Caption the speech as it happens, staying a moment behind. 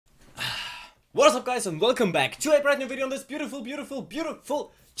What is up, guys, and welcome back to a brand new video on this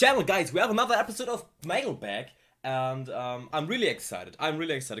beautiful channel. Guys, we have another episode of Mailbag, and I'm really excited.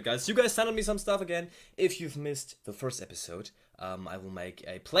 Guys. You guys sent me some stuff again. If you've missed the first episode, I will make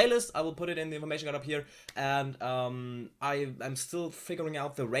a playlist. I will put it in the information card up here, and I'm still figuring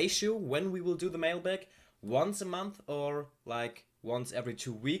out the ratio when we will do the Mailbag. Once a month or like once every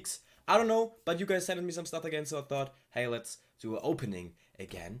 2 weeks. I don't know, but you guys sent me some stuff again, so I thought, hey, let's do an opening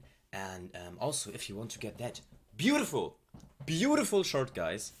again. And also, if you want to get that beautiful shirt,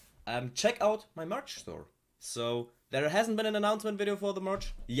 guys, check out my merch store. So there hasn't been an announcement video for the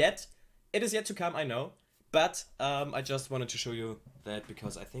merch yet. It is yet to come, I know, but I just wanted to show you that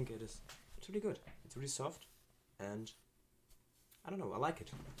because I think it's really good. It's really soft, and I don't know, I like it.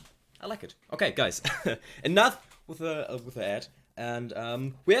 Okay, guys, enough with the ad,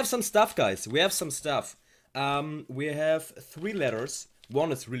 and we have some stuff, guys. We have 3 letters.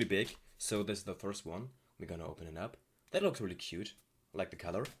 One is really big, so this is the first one. We're gonna open it up. That looks really cute. I like the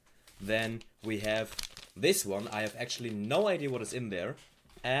color. Then we have this one. I have actually no idea what is in there.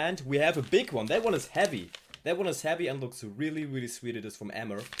 And we have a big one. That one is heavy. And looks really sweet. It is from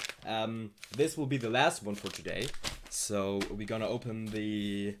Emmer. This will be the last one for today. So we're gonna open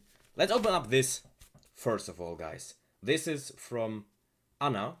the... Let's open up this first of all, guys. This is from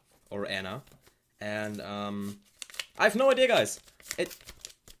Anna, or Anna. And I have no idea, guys.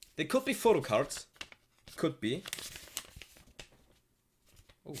 They could be photo cards. Could be.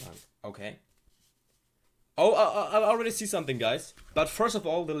 Oh, okay. Oh, I already see something, guys. But first of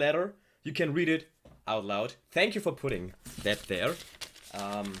all, the letter. You can read it out loud. Thank you for putting that there.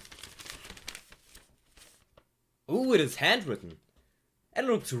 Ooh, it is handwritten. And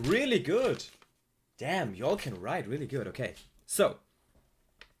it looks really good. Damn, y'all can write really good. Okay, so.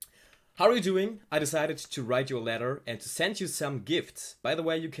 How are you doing? I decided to write you a letter and to send you some gifts. By the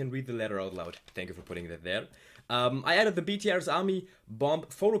way, you can read the letter out loud. Thank you for putting that there. I added the BTR's Army Bomb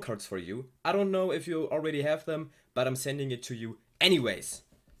photo cards for you. I don't know if you already have them, but I'm sending it to you anyways.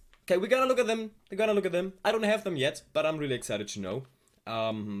 Okay, we're gonna look at them. I don't have them yet, but I'm really excited to know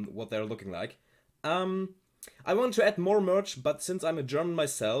what they're looking like. I want to add more merch, but since I'm a German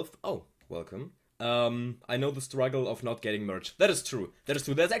myself... Oh, welcome. I know the struggle of not getting merch. That is true.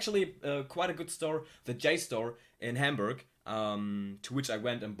 There's actually quite a good store, the J store in Hamburg, to which I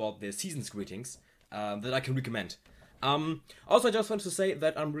went and bought the season's greetings, that I can recommend. Also, I just want to say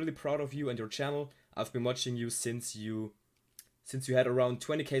that I'm really proud of you and your channel. I've been watching you since you had around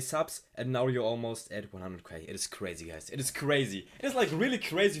 20k subs, and now you're almost at 100k. It is crazy, guys. It is crazy. It is like really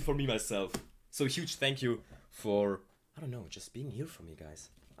crazy for me myself. So huge thank you for, I don't know, just being here for me,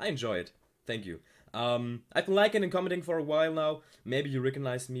 guys. I enjoy it. Thank you. I've been liking and commenting for a while now. Maybe you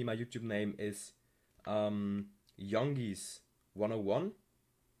recognize me. My YouTube name is Youngis101.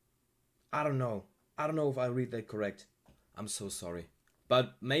 I don't know if I read that correct. I'm so sorry.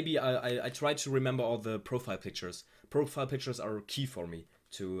 But maybe I try to remember all the profile pictures. Profile pictures are key for me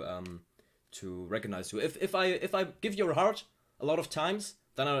to recognize you. If I give you a heart a lot of times,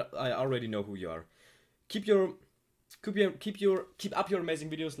 then I already know who you are. Keep up your amazing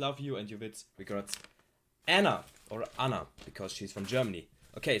videos. Love you and your vids. Regards, Anna, or Anna, because she's from Germany.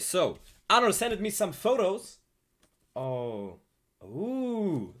 Okay, so Anna sent me some photos. Oh,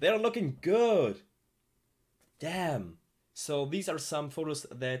 ooh, they're looking good. Damn. So these are some photos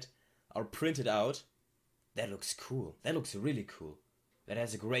that are printed out. That looks cool. That looks really cool. That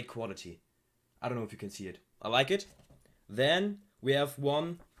has a great quality. I don't know if you can see it. I like it. Then we have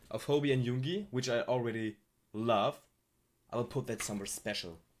one of Hobie and Jungi, which I already love. I will put that somewhere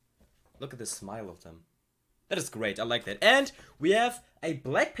special. Look at the smile of them. That is great. I like that. And we have a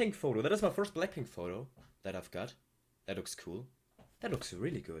Blackpink photo. That is my first Blackpink photo that I've got. That looks cool. That looks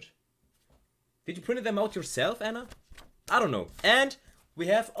really good. Did you print them out yourself, Anna? I don't know. And we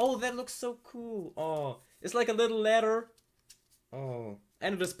have... Oh, that looks so cool. Oh, it's like a little letter. Oh,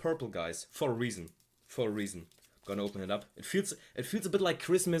 and it is purple, guys. For a reason. Gonna open it up. It feels a bit like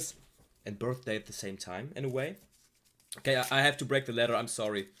Christmas and birthday at the same time, in a way. Okay, I have to break the letter. I'm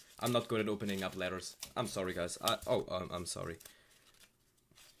sorry. I'm not good at opening up letters. I'm sorry, guys. I'm sorry.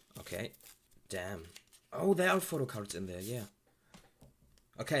 Okay. Damn. Oh, there are photo cards in there, yeah.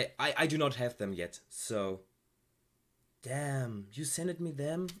 Okay, I do not have them yet, so... Damn, you sent me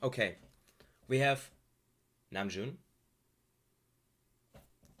them? Okay. We have Namjoon.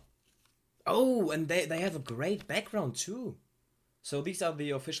 Oh, and they have a great background, too. So these are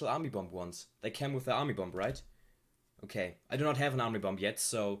the official Army Bomb ones. They came with the Army Bomb, right? Okay, I do not have an Army Bomb yet,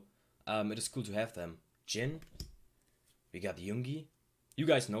 so it is cool to have them. Jin. We got Yoongi. You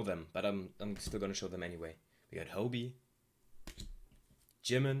guys know them, but I'm still gonna show them anyway. We got Hobie.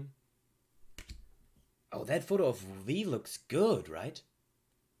 Jimin. Oh, that photo of V looks good, right?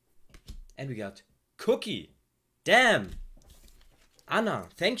 And we got Cookie. Damn. Anna,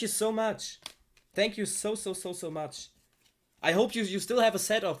 thank you so much. Thank you so much. I hope you still have a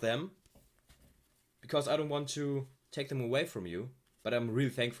set of them. Because I don't want to take them away from you. But I'm really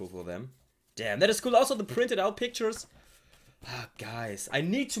thankful for them. Damn, that is cool. Also the printed out pictures. Ah, guys, I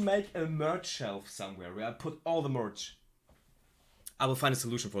need to make a merch shelf somewhere where I put all the merch. I will find a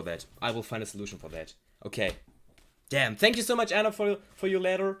solution for that. Okay. Damn, thank you so much, Anna, for your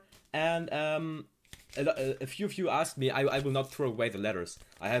letter. And a few of you asked me, I will not throw away the letters.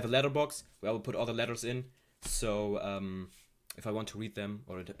 I have a letterbox where I will put all the letters in. So, if I want to read them,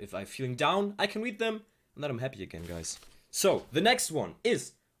 or if I'm feeling down, I can read them. And then I'm happy again, guys. So, the next one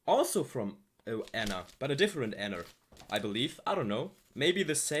is also from Anna, but a different Anna, I believe. I don't know. Maybe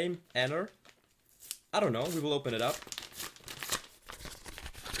the same Anna. I don't know. We will open it up.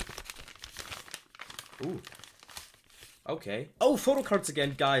 Ooh. Okay. Oh, photo cards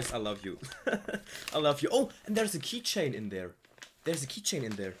again, guys. I love you. I love you. Oh, and there's a keychain in there.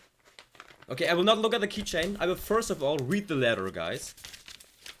 Okay, I will not look at the keychain. I will first of all read the letter, guys.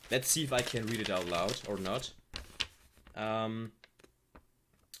 Let's see if I can read it out loud or not.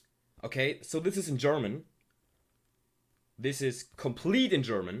 Okay, so this is in German. This is complete in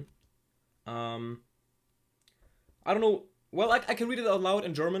German. I don't know. Well, I can read it out loud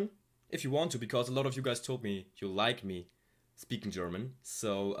in German if you want to, because a lot of you guys told me you like me speaking German.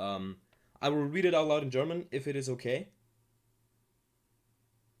 So, I will read it out loud in German if it is okay.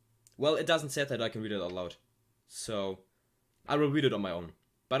 Well, it doesn't say that I can read it out loud. So, I will read it on my own.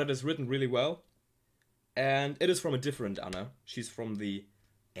 But it is written really well. And it is from a different Anna. She's from the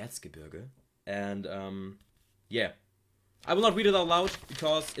Erzgebirge. And, yeah. I will not read it out loud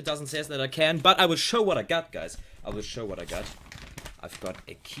because it doesn't say that I can. But I will show what I got, guys. I will show what I got. I've got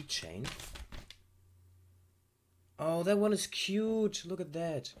a keychain. Oh, that one is cute. Look at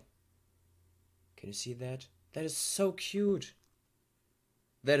that. Can you see that? That is so cute.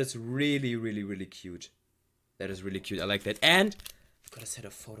 That is really, really, really cute. That is really cute. I like that. And I've got a set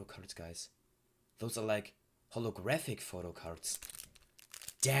of photo cards, guys. Those are like holographic photo cards.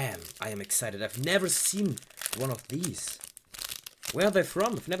 Damn, I am excited. I've never seen one of these. Where are they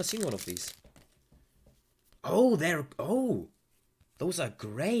from? I've never seen one of these. Oh, those are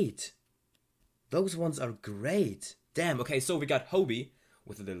great. Those ones are great. Damn, okay, so we got Hobie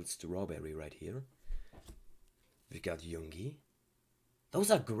with a little strawberry right here. We got Yoongi. Those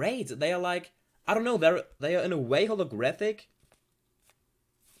are great. They are like, I don't know, they are in a way holographic,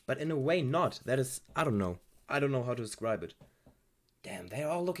 but in a way not. That is, I don't know. I don't know how to describe it. Damn, they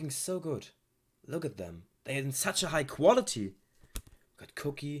are all looking so good. Look at them. They're in such a high quality. Got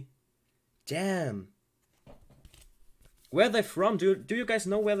Cookie. Damn. Where are they from? Do you guys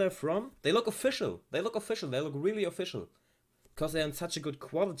know where they're from? They look official. They look official. They look really official. Because they're in such a good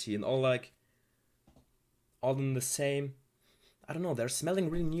quality and all like, all in the same, I don't know, they're smelling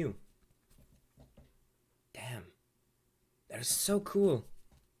really new. Damn. They're so cool.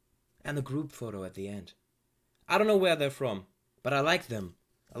 And the group photo at the end. I don't know where they're from, but I like them.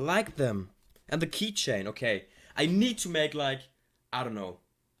 I like them. And the keychain, okay. I need to make like, I don't know,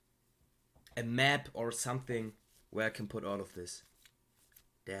 a map or something where I can put all of this.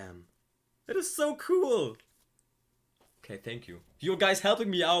 Damn. That is so cool. Okay, thank you. You guys helping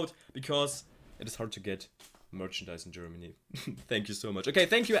me out because it is hard to get merchandise in Germany. Thank you so much. Okay,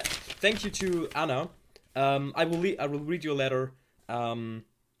 thank you to Anna. I will read your letter on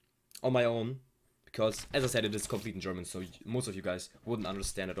my own because, as I said, it is complete in German, so most of you guys wouldn't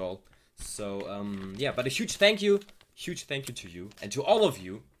understand at all. So yeah, but a huge thank you to you and to all of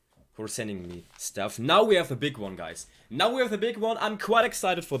you who are sending me stuff. Now we have the big one, guys. Now we have the big one. I'm quite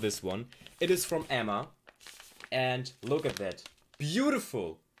excited for this one. It is from Emma, and look at that,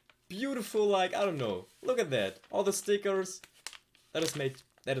 beautiful. Beautiful, like, I don't know. Look at that. All the stickers. That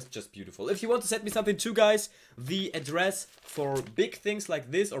is just beautiful. If you want to send me something too, guys, the address for big things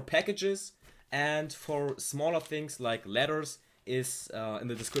like this or packages and for smaller things like letters is in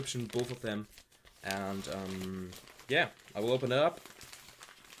the description, both of them. And yeah, I will open it up.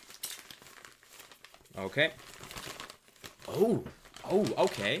 Okay. Oh,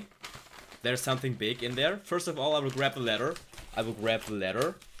 okay. There's something big in there. First of all, I will grab the letter.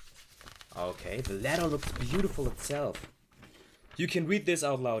 Okay, the letter looks beautiful itself. You can read this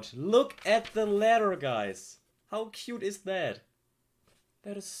out loud. Look at the letter, guys. How cute is that?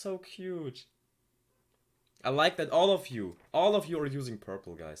 That is so cute. I like that all of you are using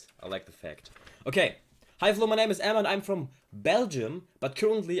purple, guys. I like the fact. Okay. Hi Flo, my name is Emma and I'm from Belgium, but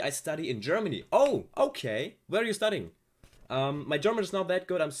currently I study in Germany. Oh, okay. Where are you studying? My German is not that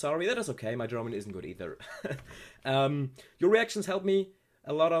good, I'm sorry. That is okay, my German isn't good either. Your reactions help me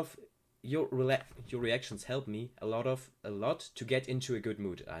a lot of... Your reactions help me a lot to get into a good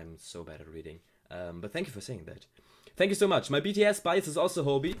mood. I'm so bad at reading. But thank you for saying that. Thank you so much. My BTS bias is also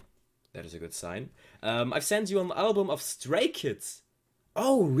Hobie. That is a good sign. I've sent you an album of Stray Kids.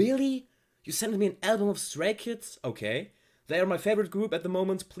 Oh, really? You sent me an album of Stray Kids? Okay. They are my favorite group at the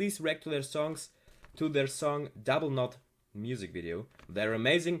moment. Please react to their song Double Knot music video. They're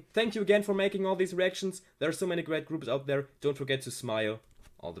amazing. Thank you again for making all these reactions. There are so many great groups out there. Don't forget to smile.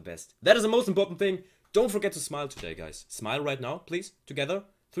 All the best. That is the most important thing. Don't forget to smile today, guys. Smile right now, please. Together.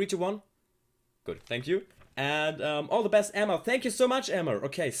 3, 2, 1. Good. Thank you. And all the best, Emma. Thank you so much, Emma.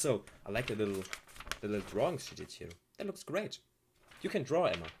 Okay, so I like the little drawings she did here. That looks great. You can draw,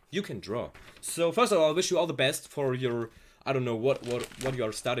 Emma. You can draw. So first of all, I wish you all the best for your... I don't know what you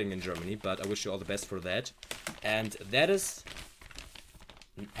are studying in Germany, but I wish you all the best for that. And that is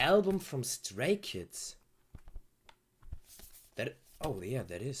an album from Stray Kids. Oh yeah,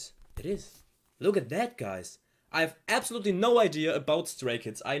 that is. It is. Look at that, guys. I have absolutely no idea about Stray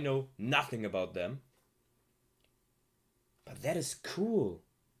Kids. I know nothing about them. But that is cool.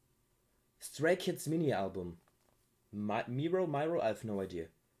 Stray Kids mini album. Miro, I have no idea.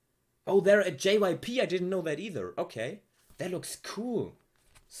 Oh, they're at JYP. I didn't know that either. Okay. That looks cool.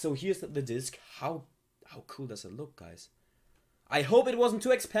 So here's the disc. How cool does it look, guys? I hope it wasn't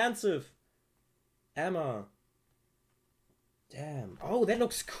too expensive. Emma. Damn. Oh, that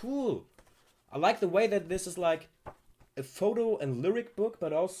looks cool. I like the way that this is like a photo and lyric book,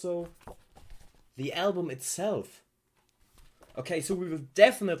 but also the album itself. Okay, so we will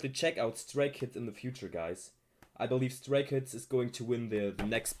definitely check out Stray Kids in the future, guys. I believe Stray Kids is going to win the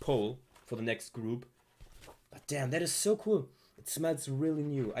next poll for the next group. But damn, that is so cool. It smells really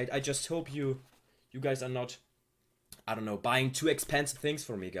new. I just hope you guys are not, I don't know, buying too expensive things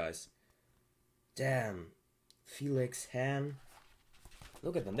for me, guys. Damn. Felix, Han.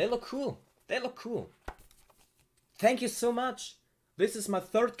 Look at them. They look cool. They look cool. Thank you so much. This is my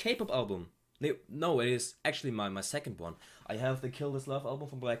 3rd K-pop album. No, it is actually my 2nd one. I have the Kill This Love album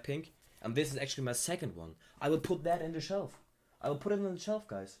from Blackpink. And this is actually my 2nd one. I will put that in the shelf. I will put it on the shelf,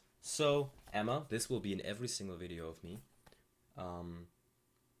 guys. So, Emma, this will be in every single video of me.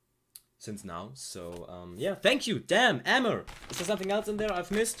 Since now. So, yeah. Thank you. Damn, Emma. Is there something else in there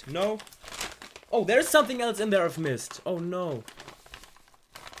I've missed? No? Oh, there's something else in there I've missed. Oh, no.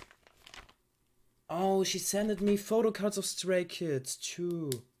 Oh, she sent me photo cards of Stray Kids,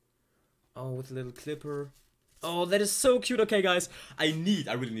 too. Oh, with a little clipper. Oh, that is so cute. Okay, guys. I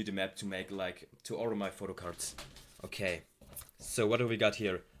really need a map to make, like, to order my photo cards. Okay. So, what do we got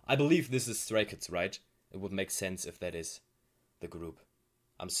here? I believe this is Stray Kids, right? It would make sense if that is the group.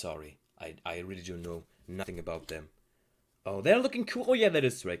 I'm sorry. I really don't know nothing about them. Oh, they're looking cool. Oh, yeah, that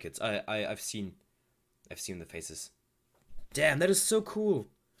is Stray Kids. I've seen the faces. Damn, that is so cool.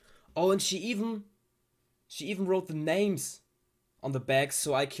 Oh, and she even wrote the names on the back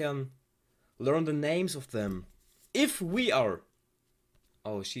so I can learn the names of them. If we are...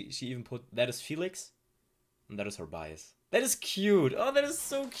 Oh, she even put... That is Felix. And that is her bias. That is cute. Oh, that is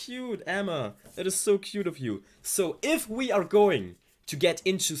so cute, Emma. That is so cute of you. So, if we are going to get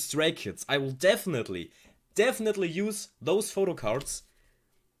into Stray Kids, I will definitely use those photo cards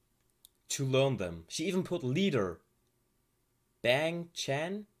to learn them. She even put leader. Bang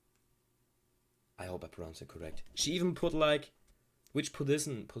Chan? I hope I pronounced it correct. She even put, like, which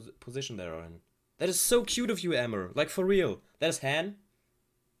position they are in. That is so cute of you, Emma. Like, for real. That is Han.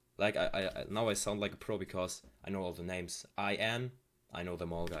 Like, I now I sound like a pro because I know all the names. I know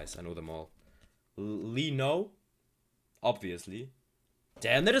them all, guys. I know them all. Lee No. Obviously.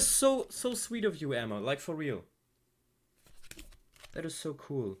 Damn, that is so sweet of you, Emma. Like, for real. That is so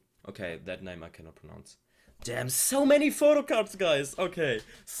cool. Okay, that name I cannot pronounce. Damn, so many photo cards, guys. Okay,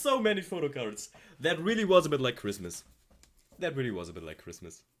 so many photo cards. That really was a bit like Christmas. That really was a bit like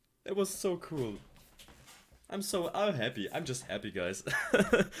Christmas. That was so cool. I'm happy. I'm just happy, guys.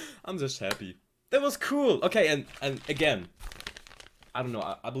 I'm just happy. That was cool. Okay, and again, I don't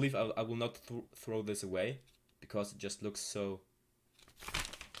know. I believe I will not throw this away because it just looks so...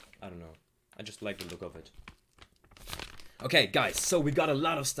 I don't know. I just like the look of it. Okay, guys, so we got a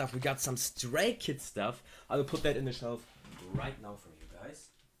lot of stuff. We got some Stray Kids stuff. I will put that in the shelf right now for you guys.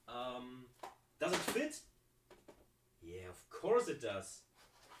 Does it fit? Yeah, of course it does.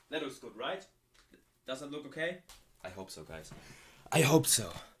 That looks good, right? Does it look okay? I hope so, guys. I hope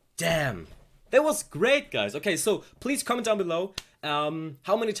so. Damn. That was great, guys. Okay, so please comment down below.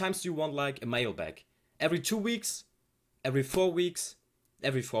 How many times do you want, like, a mailbag? Every 2 weeks? Every 4 weeks?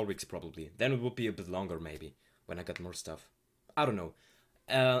 Every 4 weeks, probably. Then it would be a bit longer, maybe, when I got more stuff. I don't know.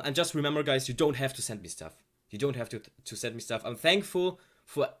 And just remember, guys, you don't have to send me stuff. You don't have to send me stuff. I'm thankful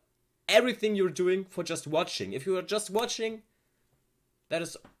for everything you're doing, for just watching. If you are just watching, that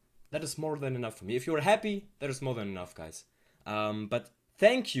is more than enough for me. If you're happy, that is more than enough, guys. But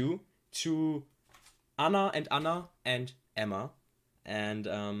thank you to Anna and Emma.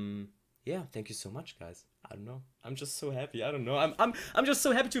 And yeah, thank you so much, guys. I don't know. I'm just so happy. I don't know. I'm just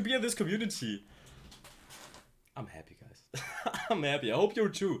so happy to be in this community. I'm happy, guys. I'm happy. I hope you're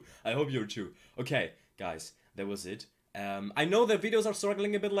too. I hope you're too. Okay, guys, that was it. I know the videos are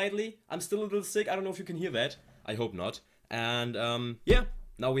struggling a bit lately. I'm still a little sick. I don't know if you can hear that. I hope not. And yeah,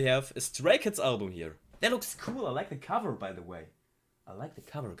 now we have a Stray Kids album here. That looks cool. I like the cover, by the way. I like the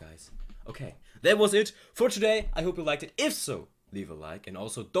cover, guys. Okay, that was it for today. I hope you liked it. If so, leave a like. And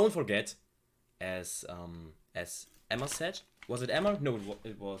also, don't forget, as Emma said, was it Emma? No,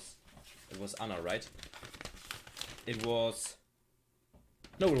 it was Anna, right? It was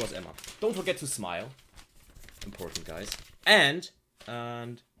Emma. Don't forget to smile. Important, guys. And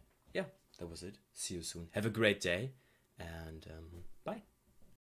yeah, that was it. See you soon. Have a great day, and bye.